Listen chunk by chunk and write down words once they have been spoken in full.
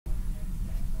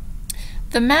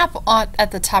The map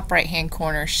at the top right hand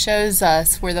corner shows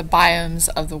us where the biomes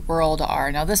of the world are.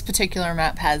 Now this particular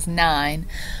map has 9,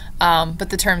 but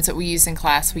the terms that we use in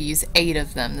class, we use 8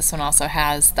 of them. This one also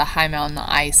has the high mountain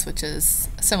ice, which is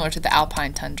similar to the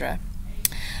alpine tundra.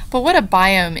 But what a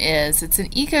biome is, it's an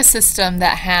ecosystem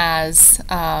that has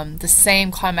the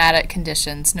same climatic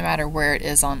conditions no matter where it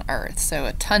is on Earth. So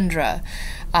a tundra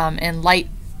in light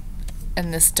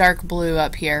and this dark blue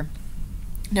up here,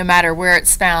 no matter where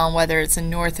it's found, whether it's in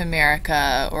North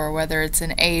America or whether it's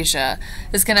in Asia,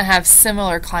 is going to have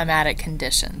similar climatic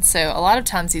conditions. So a lot of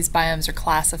times these biomes are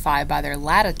classified by their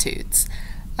latitudes,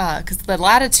 because the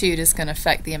latitude is going to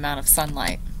affect the amount of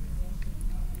sunlight.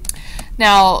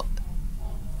 Now,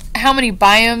 how many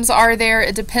biomes are there?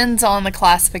 It depends on the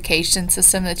classification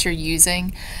system that you're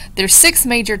using. There's 6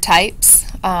 major types.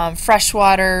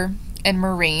 Freshwater and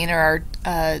marine are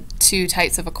our 2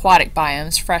 types of aquatic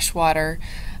biomes. Freshwater,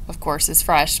 of course, is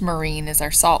fresh. Marine is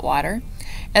our saltwater.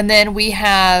 And then we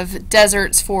have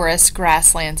deserts, forests,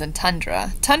 grasslands, and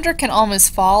tundra. Tundra can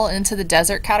almost fall into the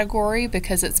desert category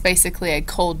because it's basically a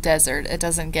cold desert. It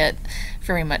doesn't get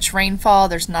very much rainfall.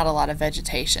 There's not a lot of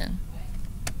vegetation.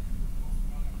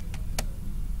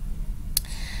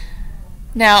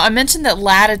 Now, I mentioned that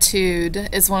latitude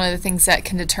is one of the things that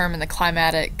can determine the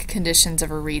climatic conditions of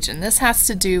a region. This has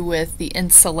to do with the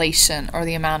insolation, or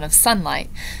the amount of sunlight.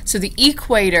 So the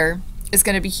equator is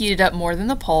going to be heated up more than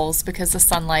the poles because the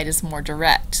sunlight is more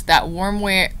direct. That warm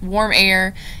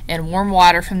air and warm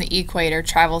water from the equator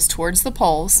travels towards the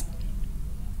poles,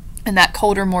 and that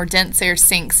colder, more dense air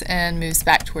sinks and moves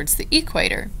back towards the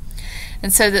equator.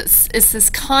 And so it's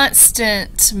this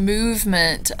constant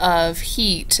movement of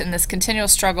heat and this continual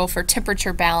struggle for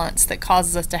temperature balance that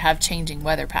causes us to have changing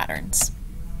weather patterns.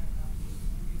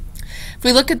 If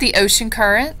we look at the ocean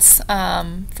currents,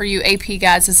 for you AP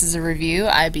guys, this is a review.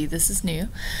 IB, this is new.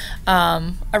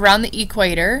 Around the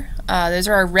equator, those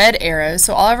are our red arrows.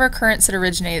 So all of our currents that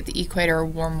originate at the equator are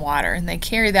warm water, and they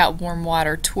carry that warm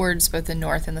water towards both the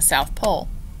North and the South Pole.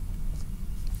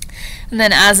 And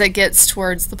then as it gets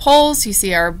towards the poles, you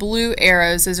see our blue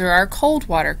arrows. Those are our cold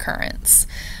water currents.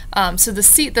 So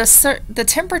the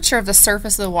temperature of the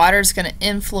surface of the water is going to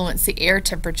influence the air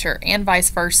temperature and vice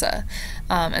versa.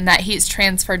 And that heat's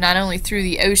transferred not only through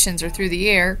the oceans or through the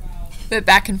air, but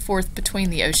back and forth between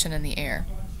the ocean and the air.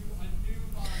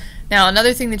 Now,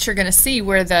 another thing that you're going to see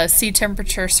where the sea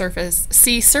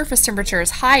surface temperature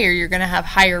is higher, you're going to have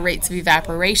higher rates of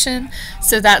evaporation,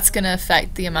 so that's going to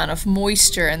affect the amount of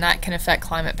moisture, and that can affect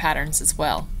climate patterns as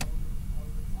well.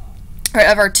 All right,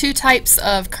 of our 2 types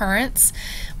of currents,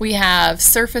 we have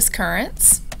surface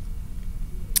currents,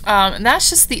 and that's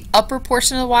just the upper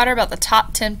portion of the water, about the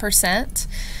top 10%.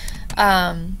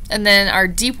 And then our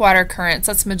deep water currents,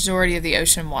 that's the majority of the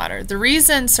ocean water. The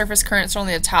reason surface currents are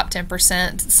only the top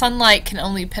 10%, sunlight can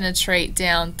only penetrate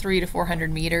down 300 to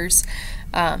 400 meters.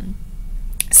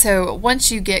 So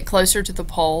once you get closer to the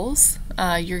poles,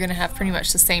 you're going to have pretty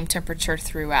much the same temperature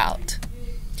throughout.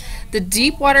 The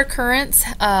deep water currents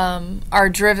are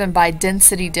driven by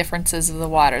density differences of the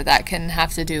water. That can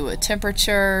have to do with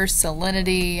temperature,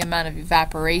 salinity, amount of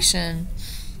evaporation.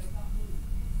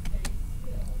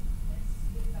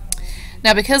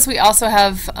 Now, because we also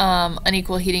have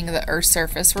unequal heating of the Earth's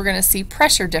surface, we're going to see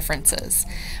pressure differences.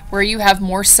 Where you have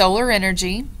more solar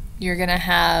energy, you're going to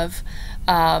have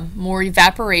more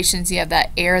evaporations. You have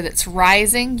that air that's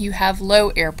rising. You have low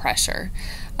air pressure.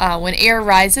 When air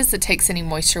rises, it takes any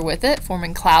moisture with it,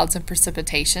 forming clouds and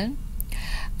precipitation.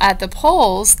 At the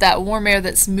poles, that warm air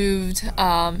that's moved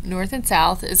north and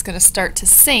south is going to start to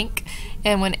sink,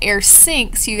 and when air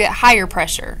sinks, you get higher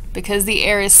pressure. Because the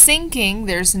air is sinking,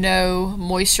 there's no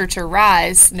moisture to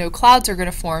rise, no clouds are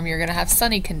going to form, you're going to have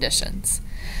sunny conditions.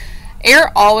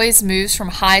 Air always moves from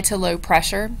high to low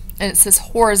pressure, and it's this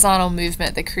horizontal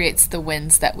movement that creates the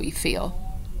winds that we feel.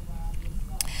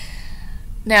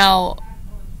 Now,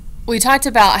 we talked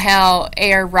about how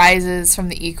air rises from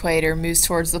the equator, moves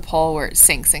towards the pole where it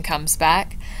sinks and comes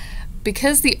back.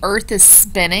 Because the Earth is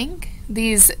spinning,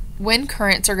 these wind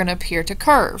currents are going to appear to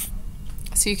curve.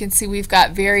 So you can see we've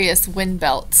got various wind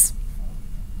belts.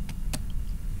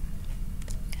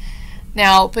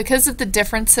 Now, because of the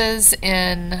differences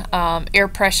in air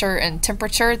pressure and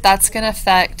temperature, that's going to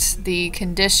affect the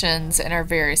conditions in our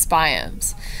various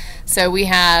biomes. So we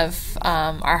have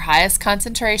our highest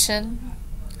concentration,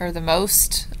 or the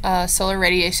most solar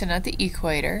radiation at the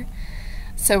equator.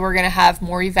 So we're going to have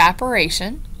more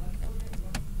evaporation.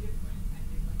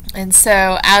 And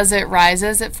so as it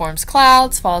rises, it forms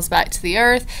clouds, falls back to the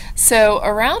Earth. So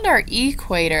around our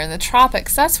equator in the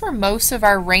tropics, that's where most of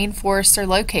our rainforests are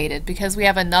located, because we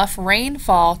have enough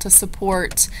rainfall to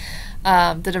support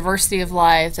the diversity of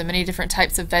life, the many different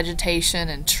types of vegetation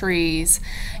and trees,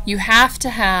 you have to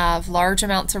have large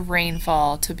amounts of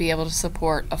rainfall to be able to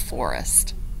support a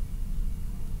forest.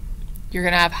 You're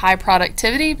going to have high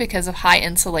productivity because of high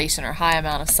insolation or high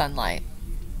amount of sunlight.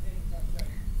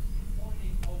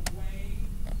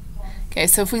 Okay,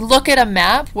 so if we look at a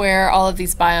map where all of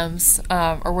these biomes,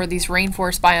 or where these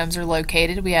rainforest biomes are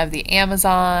located, we have the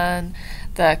Amazon,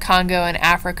 the Congo in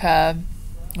Africa,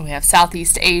 we have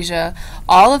Southeast Asia.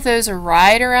 All of those are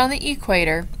right around the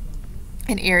equator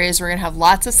in areas where we're going to have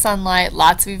lots of sunlight,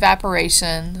 lots of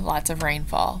evaporation, lots of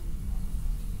rainfall.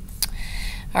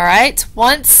 All right,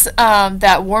 once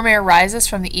that warm air rises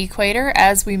from the equator,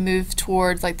 as we move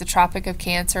towards like the Tropic of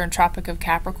Cancer and Tropic of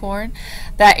Capricorn,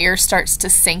 that air starts to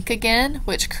sink again,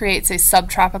 which creates a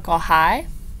subtropical high.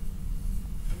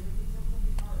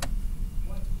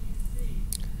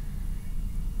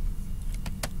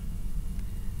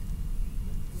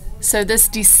 So this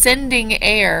descending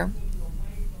air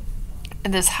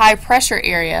in this high pressure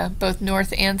area, both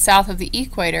north and south of the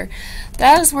equator,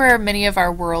 that is where many of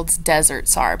our world's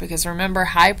deserts are, because remember,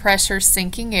 high pressure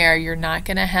sinking air, you're not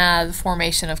going to have the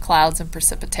formation of clouds and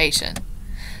precipitation.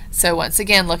 So once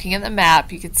again, looking at the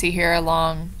map, you can see here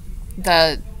along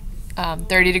the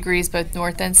 30 degrees both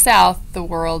north and south, the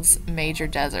world's major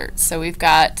deserts. So we've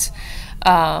got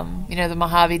the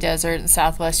Mojave Desert in the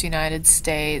southwest United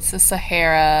States, the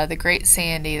Sahara, the Great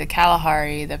Sandy, the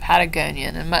Kalahari, the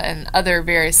Patagonian, and other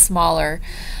very smaller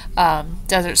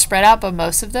deserts spread out, but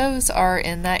most of those are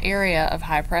in that area of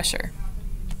high pressure.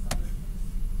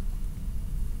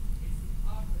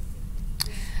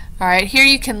 All right, here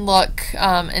you can look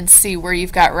and see where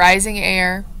you've got rising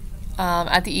air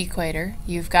at the equator.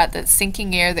 You've got that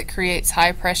sinking air that creates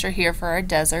high pressure here for our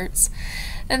deserts.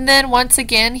 And then once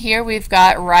again here we've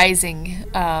got rising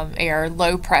air,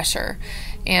 low pressure.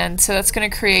 And so that's going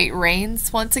to create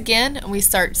rains once again, and we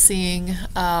start seeing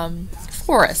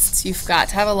forests. You've got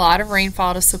to have a lot of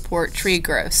rainfall to support tree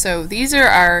growth. So these are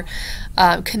our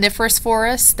coniferous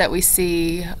forests that we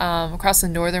see across the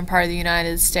northern part of the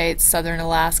United States, southern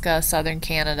Alaska, southern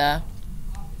Canada.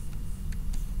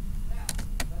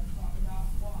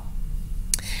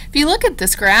 If you look at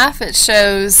this graph, it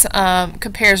shows,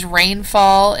 compares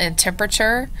rainfall and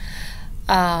temperature.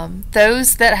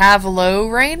 Those that have low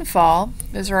rainfall,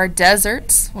 those are our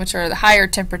deserts, which are the higher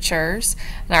temperatures,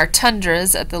 and our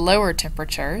tundras at the lower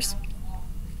temperatures.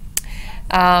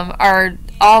 All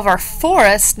of our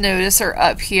forests, notice, are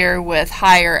up here with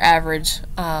higher average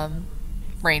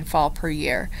rainfall per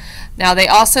year. Now they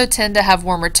also tend to have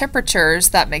warmer temperatures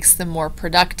that makes them more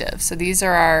productive. So these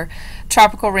are our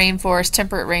tropical rainforest,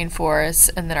 temperate rainforests,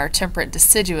 and then our temperate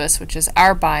deciduous, which is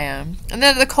our biome. And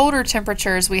then at the colder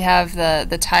temperatures we have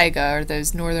the taiga, or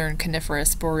those northern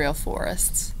coniferous boreal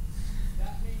forests.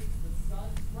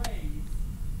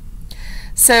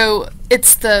 So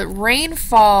it's the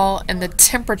rainfall and the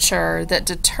temperature that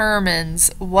determines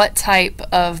what type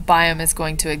of biome is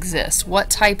going to exist,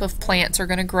 what type of plants are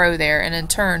going to grow there, and in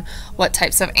turn what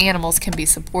types of animals can be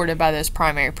supported by those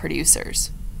primary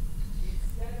producers.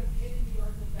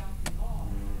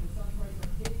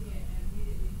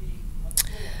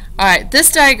 Alright,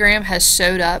 this diagram has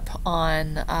showed up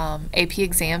on AP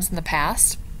exams in the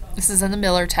past. This is in the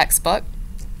Miller textbook.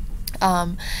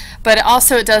 But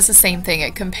it does the same thing.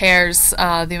 It compares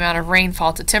the amount of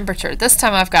rainfall to temperature. This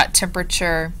time I've got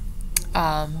temperature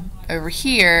over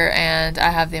here, and I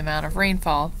have the amount of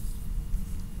rainfall.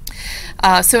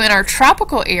 So in our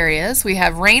tropical areas, we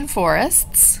have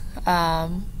rainforests,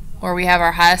 where we have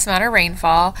our highest amount of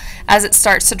rainfall. As it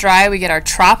starts to dry, we get our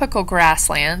tropical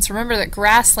grasslands. Remember that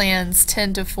grasslands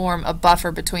tend to form a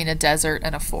buffer between a desert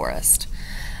and a forest.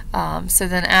 So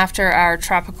then after our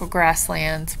tropical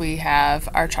grasslands, we have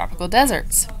our tropical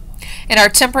deserts. In our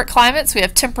temperate climates, we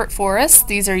have temperate forests.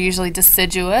 These are usually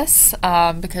deciduous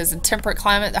because in temperate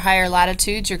climate, the higher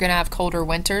latitudes, you're going to have colder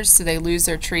winters, so they lose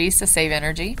their trees to save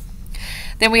energy.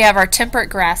 Then we have our temperate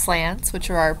grasslands,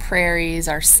 which are our prairies,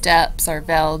 our steppes, our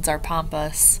velds, our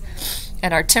pampas,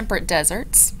 and our temperate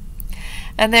deserts.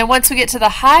 And then once we get to the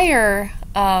higher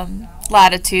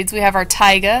latitudes, we have our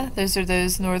taiga. Those are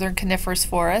those northern coniferous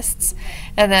forests.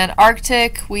 And then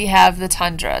Arctic, we have the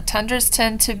tundra. Tundras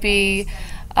tend to be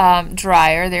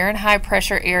drier. They're in high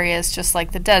pressure areas just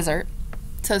like the desert.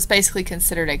 So it's basically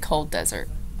considered a cold desert.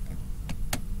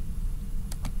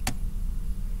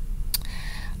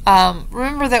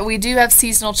 Remember that we do have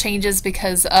seasonal changes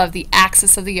because of the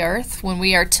axis of the Earth. When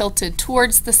we are tilted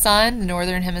towards the sun, the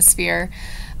northern hemisphere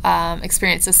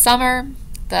experiences summer,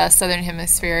 the southern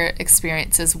hemisphere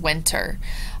experiences winter.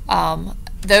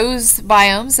 those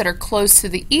biomes that are close to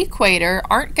the equator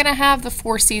aren't going to have the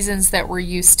 4 seasons that we're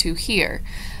used to here.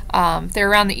 If they're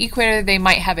around the equator, they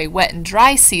might have a wet and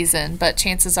dry season, but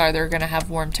chances are they're going to have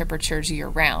warm temperatures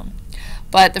year-round.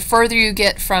 But the further you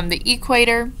get from the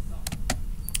equator,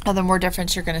 the more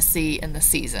difference you're going to see in the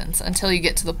seasons until you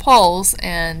get to the poles,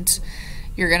 and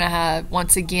you're going to have,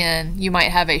 once again, you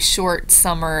might have a short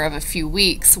summer of a few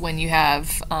weeks when you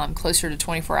have closer to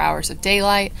 24 hours of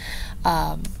daylight.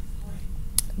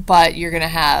 But you're going to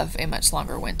have a much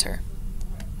longer winter.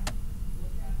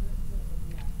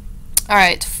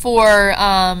 Alright, for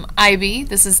IB,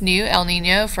 this is new. El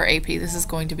Nino for AP, this is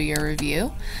going to be a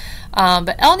review.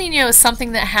 But El Nino is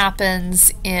something that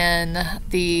happens in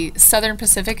the southern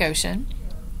Pacific Ocean.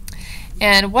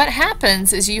 And what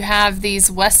happens is you have these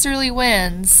westerly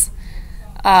winds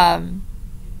that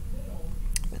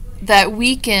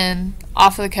weaken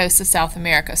off of the coast of South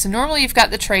America. So normally you've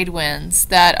got the trade winds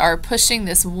that are pushing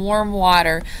this warm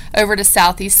water over to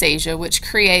Southeast Asia, which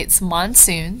creates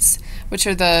monsoons, which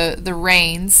are the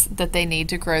rains that they need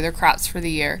to grow their crops for the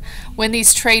year. When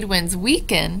these trade winds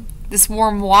weaken, this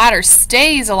warm water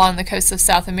stays along the coast of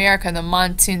South America, and the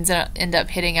monsoons end up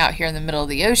hitting out here in the middle of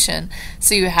the ocean,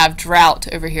 so you have drought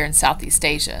over here in Southeast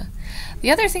Asia.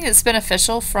 The other thing that's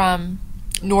beneficial from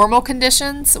normal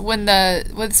conditions, when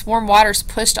this warm water is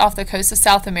pushed off the coast of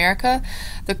South America,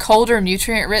 the colder,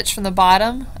 nutrient-rich from the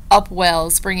bottom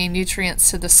upwells, bringing nutrients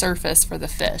to the surface for the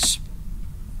fish.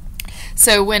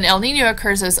 So when El Nino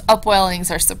occurs, those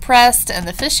upwellings are suppressed and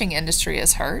the fishing industry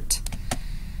is hurt.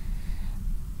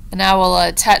 And I will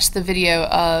attach the video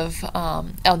of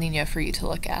El Nino for you to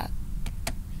look at.